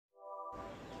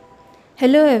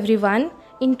Hello everyone,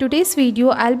 in today's video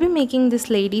I'll be making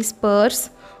this lady's purse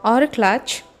or a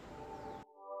clutch.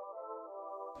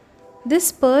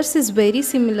 This purse is very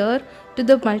similar to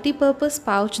the multi-purpose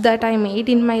pouch that I made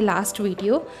in my last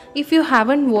video. If you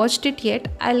haven't watched it yet,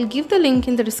 I'll give the link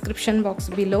in the description box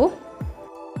below.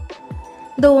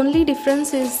 The only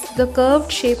difference is the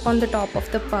curved shape on the top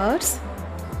of the purse.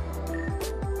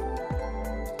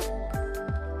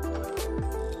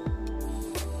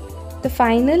 The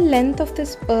final length of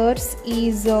this purse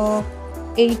is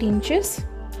 8 inches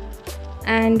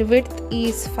and width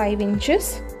is 5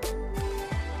 inches.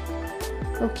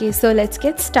 Okay, so let's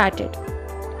get started.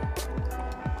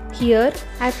 Here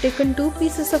I've taken 2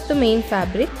 pieces of the main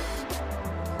fabric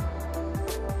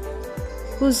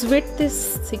whose width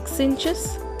is 6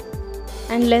 inches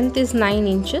and length is 9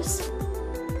 inches.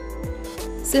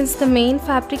 Since the main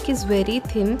fabric is very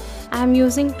thin, I am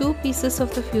using 2 pieces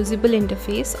of the fusible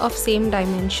interface of same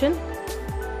dimension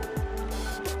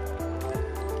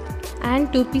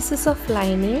and 2 pieces of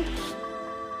lining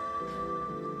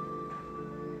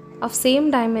of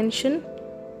same dimension,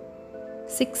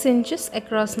 6 inches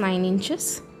across 9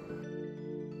 inches.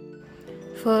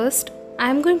 First, I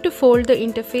am going to fold the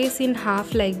interface in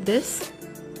half like this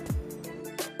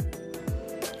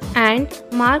and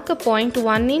mark a point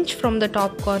 1 inch from the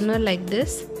top corner like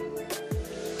this.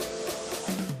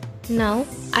 Now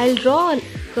I'll draw a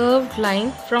curved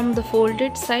line from the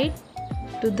folded side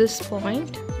to this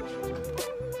point.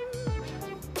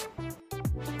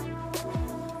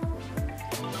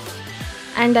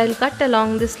 And I'll cut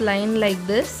along this line like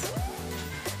this.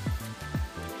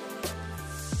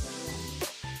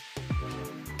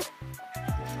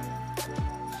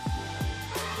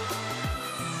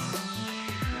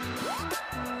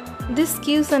 This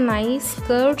gives a nice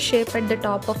curved shape at the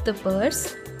top of the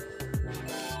purse.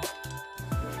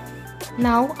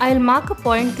 Now I'll mark a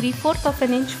point 3/4 of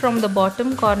an inch from the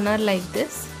bottom corner like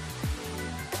this.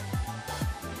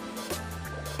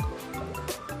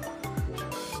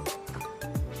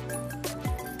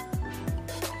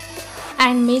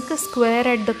 And make a square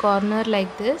at the corner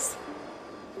like this.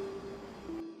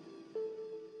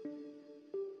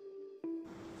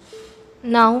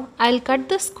 Now I'll cut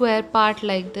the square part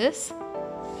like this.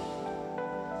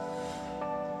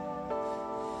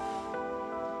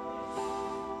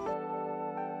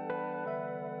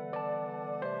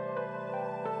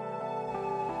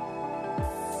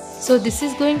 So this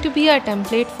is going to be a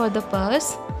template for the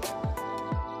purse.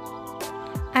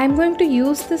 I am going to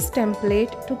use this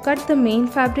template to cut the main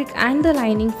fabric and the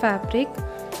lining fabric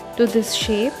to this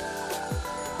shape.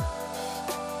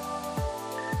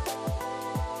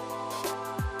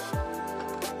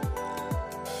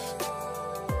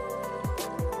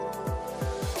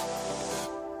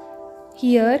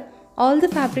 Here all the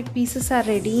fabric pieces are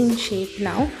ready in shape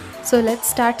now, so let's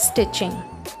start stitching.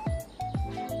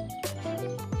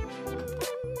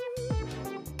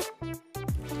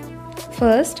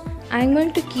 First, I am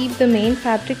going to keep the main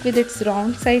fabric with its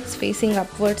wrong sides facing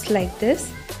upwards like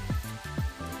this.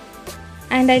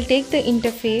 And I'll take the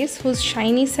interface whose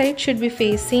shiny side should be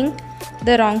facing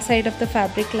the wrong side of the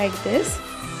fabric like this.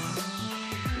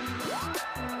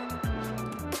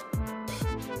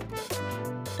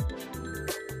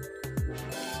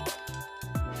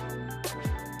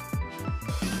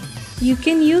 You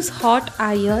can use hot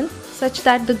iron such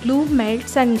that the glue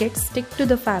melts and gets stick to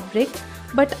the fabric,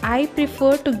 but I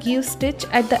prefer to give stitch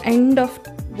at the end of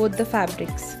both the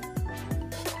fabrics.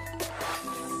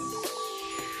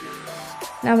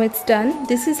 Now it's done.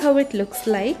 This is how it looks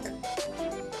like.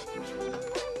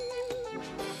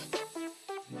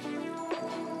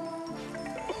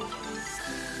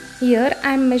 Here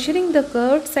I am measuring the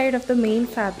curved side of the main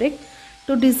fabric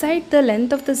to decide the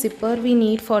length of the zipper we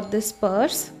need for this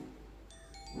purse.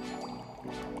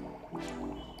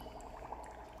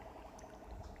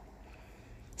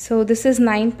 So this is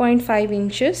 9.5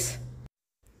 inches.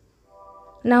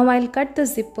 Now I'll cut the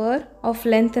zipper of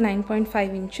length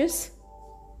 9.5 inches.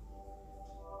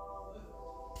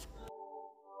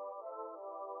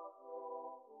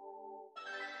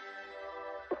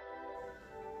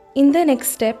 In the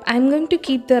next step, I'm going to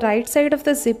keep the right side of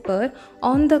the zipper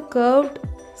on the curved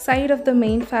side of the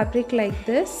main fabric like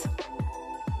this.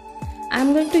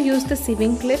 I'm going to use the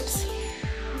sewing clips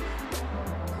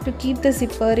to keep the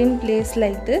zipper in place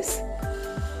like this.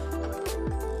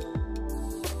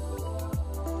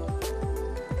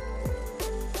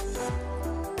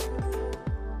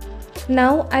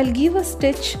 Now I'll give a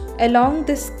stitch along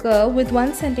this curve with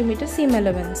 1 cm seam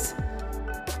allowance.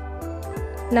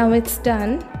 Now it's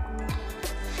done.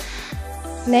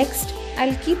 Next,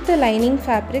 I'll keep the lining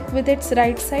fabric with its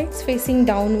right sides facing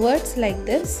downwards like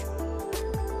this.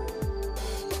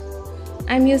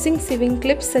 I'm using sewing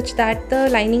clips such that the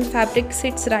lining fabric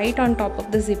sits right on top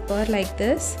of the zipper like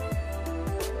this.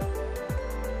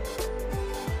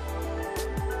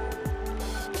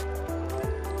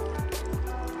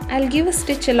 I'll give a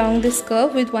stitch along this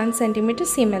curve with 1 cm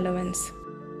seam allowance.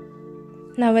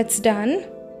 Now it's done.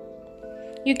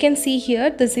 You can see here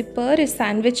the zipper is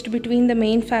sandwiched between the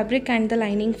main fabric and the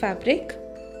lining fabric.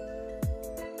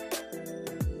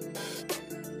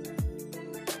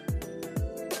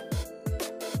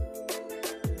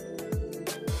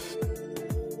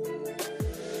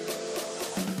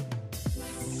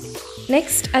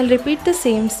 Next, I'll repeat the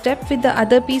same step with the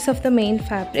other piece of the main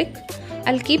fabric.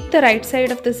 I'll keep the right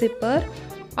side of the zipper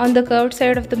on the curved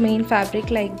side of the main fabric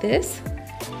like this.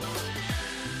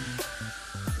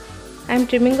 I'm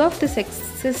trimming off this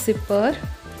excess zipper.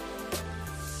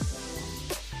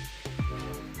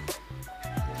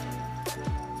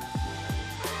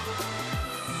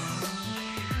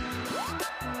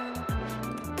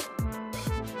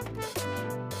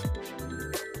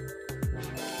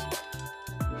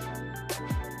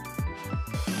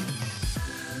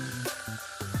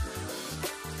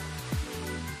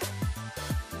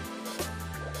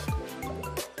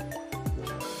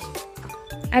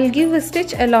 I'll give a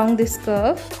stitch along this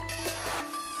curve.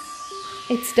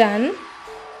 It's done.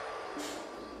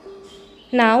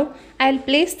 Now I'll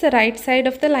place the right side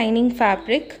of the lining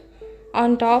fabric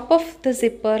on top of the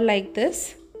zipper like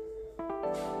this.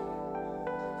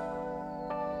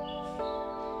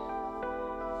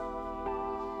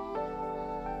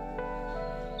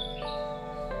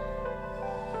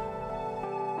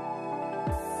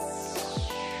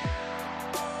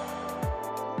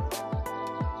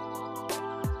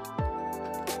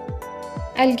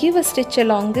 I'll give a stitch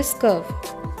along this curve.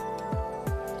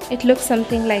 It looks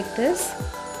something like this.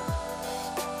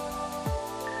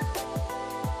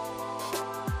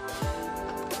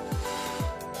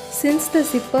 Since the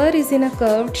zipper is in a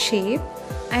curved shape,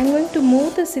 I'm going to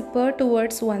move the zipper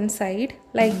towards one side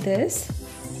like this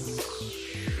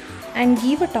and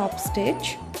give a top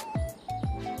stitch.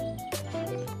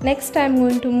 Next, I'm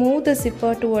going to move the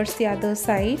zipper towards the other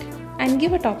side and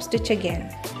give a top stitch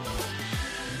again.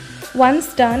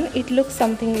 Once done, it looks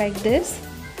something like this.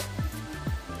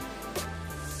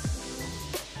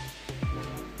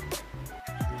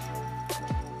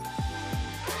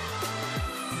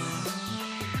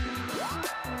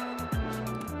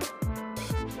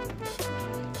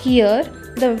 Here,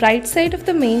 the right side of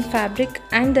the main fabric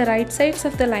and the right sides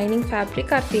of the lining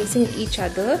fabric are facing each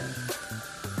other.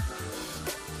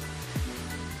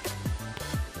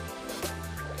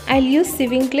 I'll use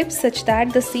sewing clips such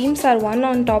that the seams are one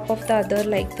on top of the other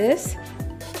like this.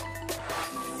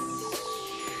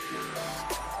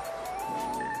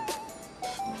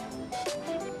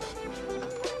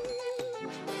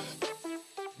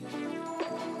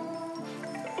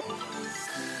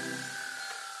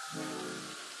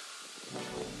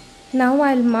 Now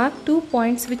I'll mark 2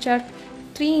 points which are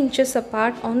 3 inches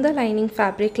apart on the lining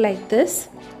fabric like this.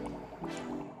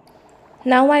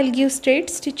 Now I'll give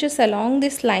straight stitches along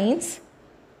these lines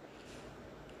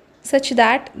such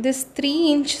that this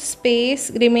 3-inch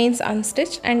space remains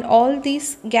unstitched and all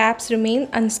these gaps remain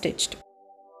unstitched.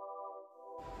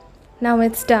 Now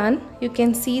it's done. You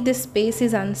can see this space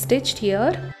is unstitched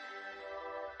here.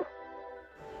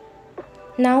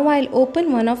 Now I'll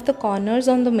open one of the corners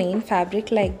on the main fabric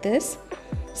like this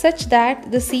such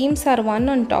that the seams are one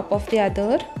on top of the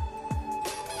other.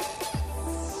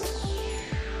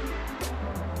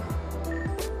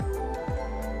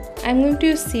 I'm going to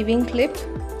use sewing clip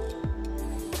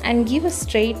and give a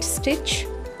straight stitch.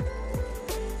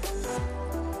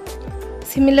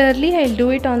 Similarly, I'll do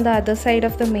it on the other side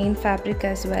of the main fabric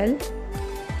as well.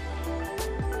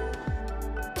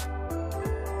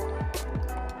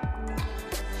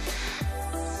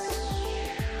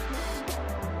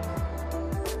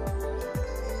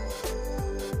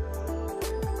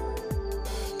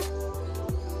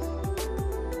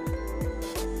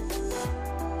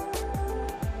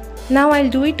 Now I'll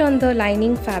do it on the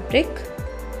lining fabric.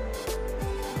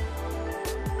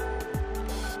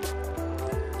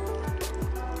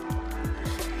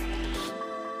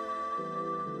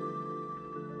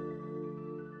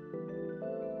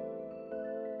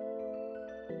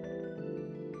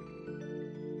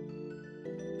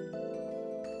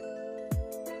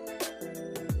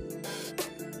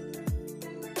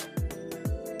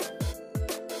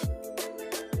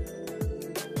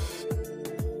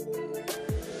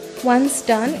 Once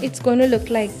done, it's going to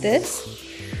look like this.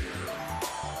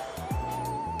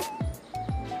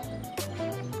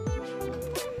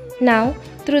 Now,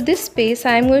 through this space,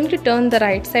 I am going to turn the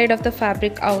right side of the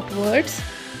fabric outwards.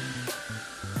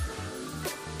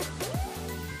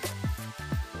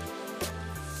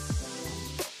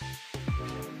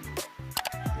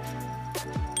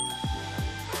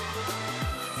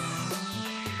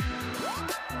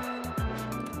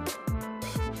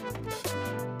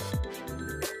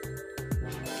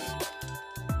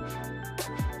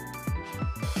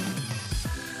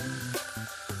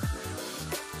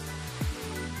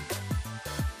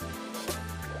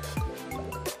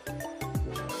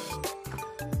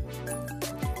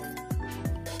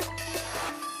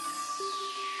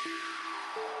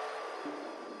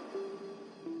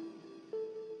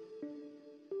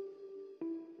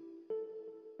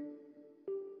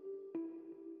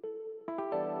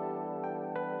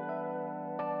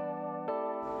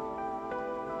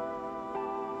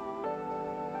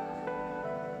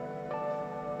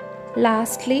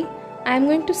 Lastly, I am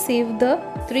going to save the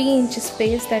 3-inch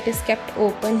space that is kept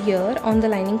open here on the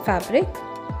lining fabric.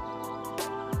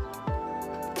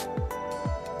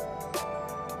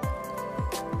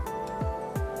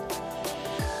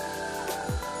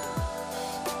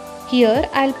 Here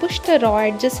I'll push the raw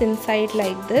edges inside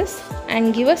like this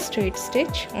and give a straight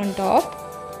stitch on top.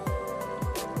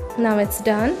 Now it's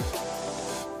done.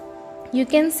 You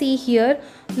can see here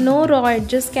no raw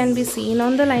edges can be seen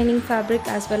on the lining fabric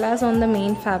as well as on the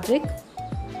main fabric.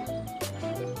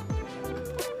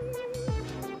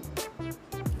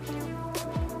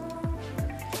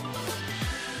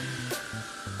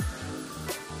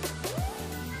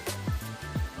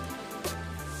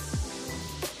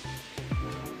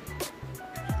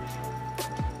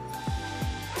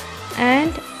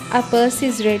 And our purse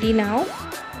is ready now.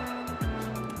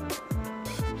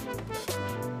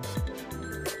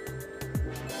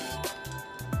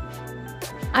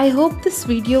 I hope this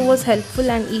video was helpful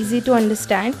and easy to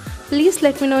understand. Please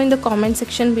let me know in the comment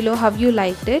section below how you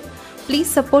liked it. Please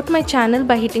support my channel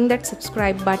by hitting that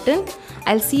subscribe button.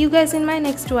 I'll see you guys in my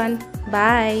next one.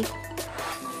 Bye.